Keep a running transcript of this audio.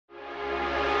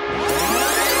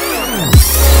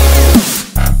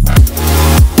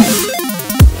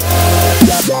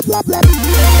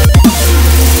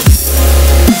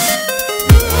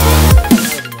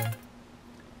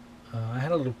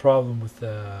problem with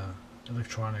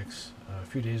electronics a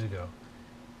few days ago,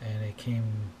 and I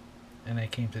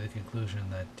came to the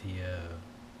conclusion that the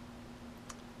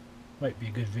might be a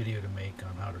good video to make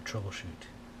on how to troubleshoot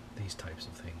these types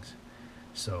of things.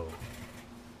 So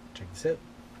check this out.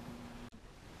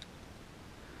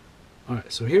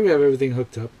 Alright, so here we have everything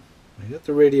hooked up. I got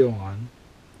the radio on.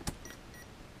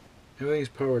 Everything's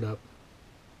powered up.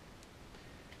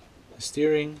 The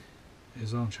steering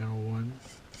is on channel 1.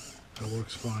 That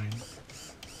works fine.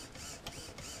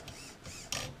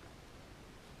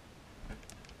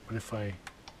 But if I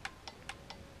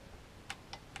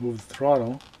move the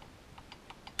throttle,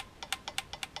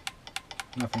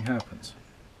 nothing happens.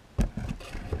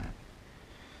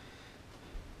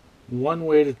 One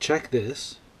way to check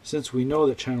this, since we know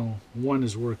that channel 1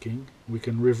 is working, we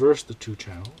can reverse the two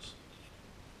channels.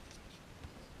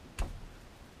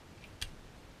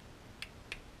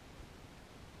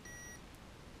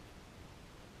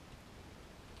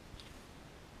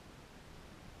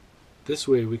 This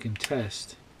way we can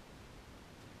test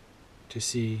to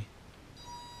see.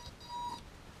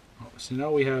 So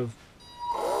now we have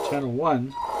channel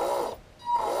 1,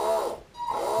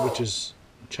 which is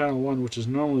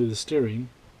normally the steering,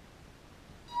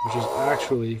 which is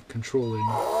actually controlling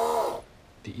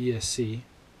the ESC.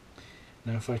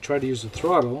 Now if I try to use the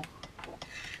throttle,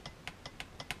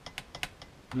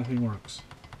 nothing works.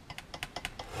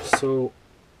 So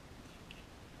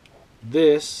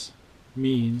this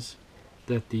means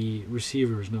that the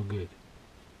receiver is no good.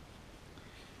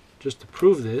 Just to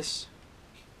prove this,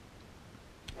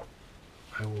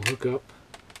 I will hook up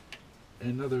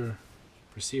another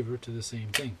receiver to the same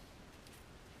thing.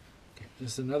 Okay,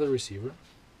 this is another receiver.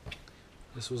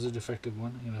 This was a defective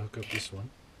one. I'm going to hook up this one.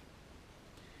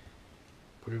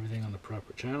 Put everything on the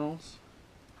proper channels.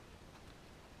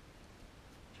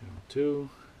 Channel 2.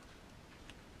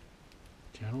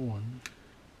 Channel 1.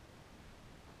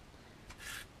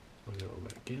 Plug it all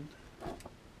back in.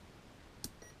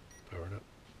 Power it up.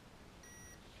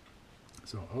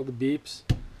 So all the beeps,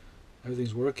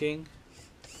 everything's working.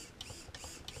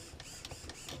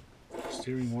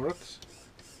 Steering works.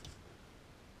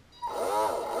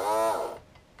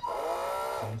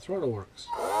 And the throttle works.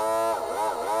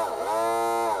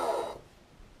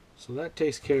 So that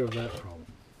takes care of that problem.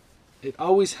 It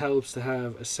always helps to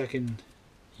have a second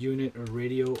unit or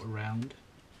radio around.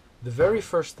 The very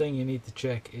first thing you need to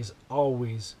check is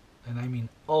always, and I mean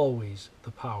always, the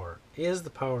power. Is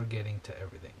the power getting to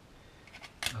everything?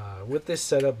 With this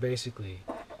setup, basically,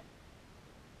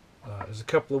 there's a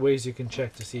couple of ways you can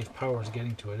check to see if power is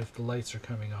getting to it. If the lights are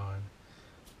coming on,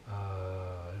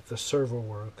 if the servo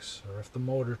works, or if the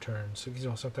motor turns. So, you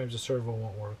know, sometimes the servo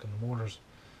won't work and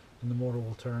the motor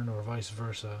will turn, or vice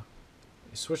versa.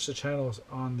 You switch the channels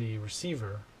on the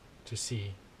receiver to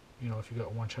see, you know, if you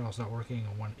got one channel that's not working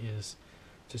and one is,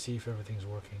 to see if everything's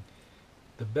working.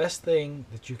 The best thing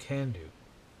that you can do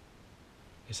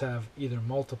is have either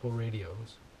multiple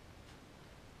radios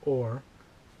or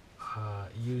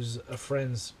use a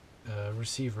friend's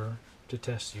receiver to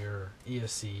test your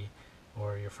ESC,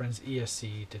 or your friend's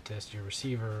ESC to test your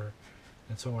receiver,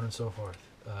 and so on and so forth.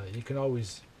 You can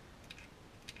always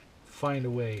find a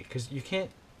way, because you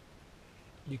can't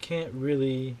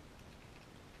really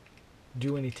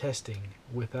do any testing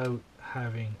without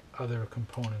having other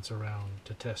components around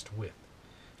to test with.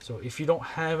 So if you don't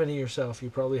have any yourself, you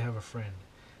probably have a friend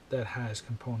that has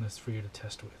components for you to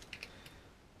test with.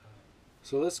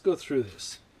 So let's go through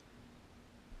this.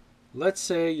 Let's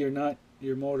say your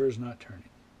motor is not turning.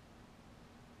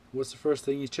 What's the first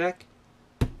thing you check?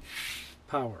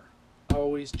 Power.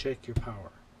 Always check your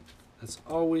power. That's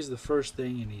always the first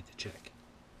thing you need to check.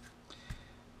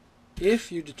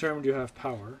 If you determine you have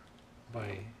power,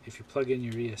 if you plug in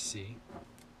your ESC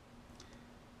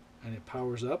and it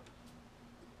powers up,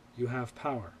 you have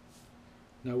power.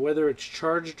 Now whether it's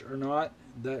charged or not,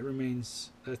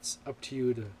 that's up to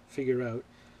you to figure out.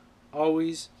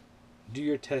 Always do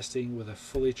your testing with a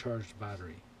fully charged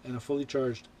battery, and a fully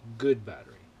charged good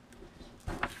battery.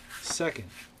 Second,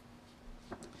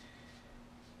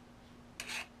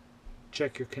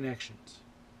 check your connections.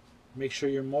 Make sure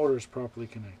your motor is properly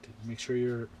connected. Make sure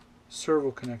your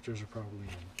servo connectors are properly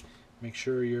in. Make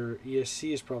sure your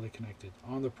ESC is properly connected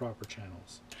on the proper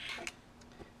channels.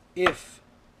 If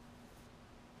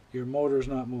your motor is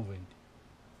not moving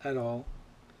at all,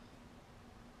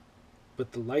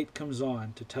 but the light comes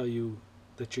on to tell you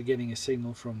that you're getting a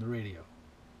signal from the radio,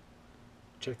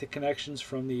 check the connections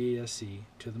from the ESC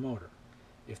to the motor.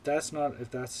 If that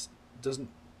doesn't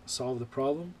solve the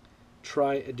problem,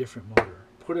 try a different motor.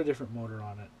 Put a different motor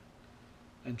on it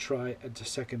and try a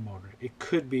second motor. It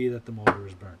could be that the motor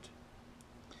is burnt.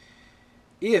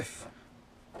 If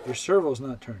your servo's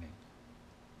not turning,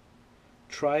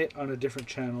 try it on a different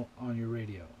channel on your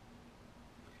radio.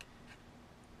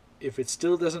 If it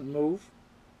still doesn't move,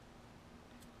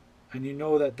 and you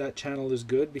know that that channel is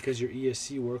good because your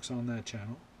ESC works on that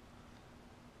channel,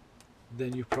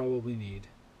 then you probably need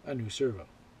a new servo.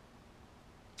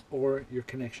 Or your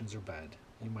connections are bad.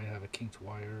 You might have a kinked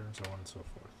wire and so on and so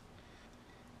forth.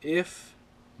 If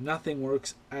nothing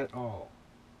works at all,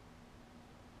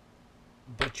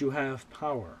 but you have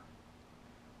power,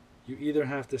 you either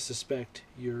have to suspect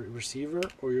your receiver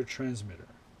or your transmitter.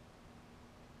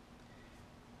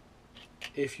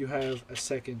 If you have a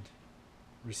second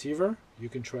receiver, you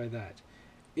can try that.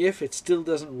 If it still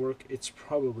doesn't work, it's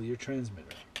probably your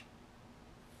transmitter.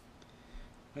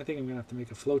 I think I'm going to have to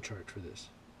make a flowchart for this,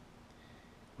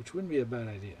 which wouldn't be a bad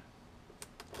idea.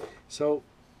 So,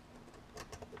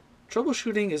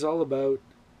 troubleshooting is all about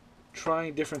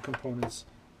trying different components,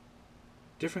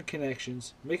 different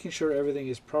connections, making sure everything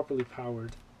is properly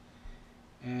powered,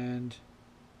 and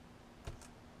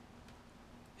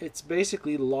it's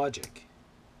basically logic.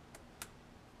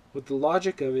 With the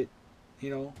logic of it, you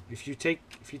know, if you take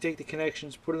the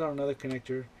connections, put it on another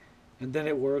connector, and then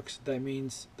it works, that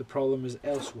means the problem is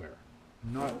elsewhere.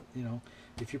 Not, you know,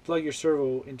 if you plug your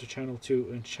servo into channel 2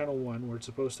 and channel 1 where it's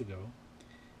supposed to go,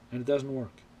 and it doesn't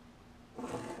work.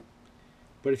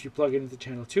 But if you plug it into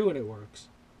channel 2 and it works,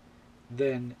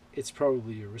 then it's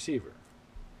probably your receiver.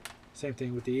 Same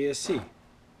thing with the ESC.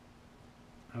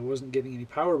 I wasn't getting any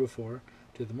power before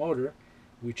to the motor.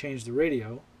 We changed the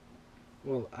radio.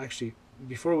 Well, actually,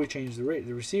 before we changed the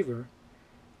receiver,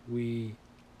 we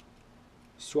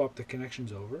swapped the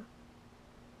connections over,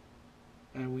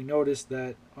 and we noticed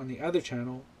that on the other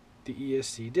channel, the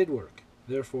ESC did work.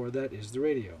 Therefore, that is the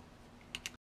radio.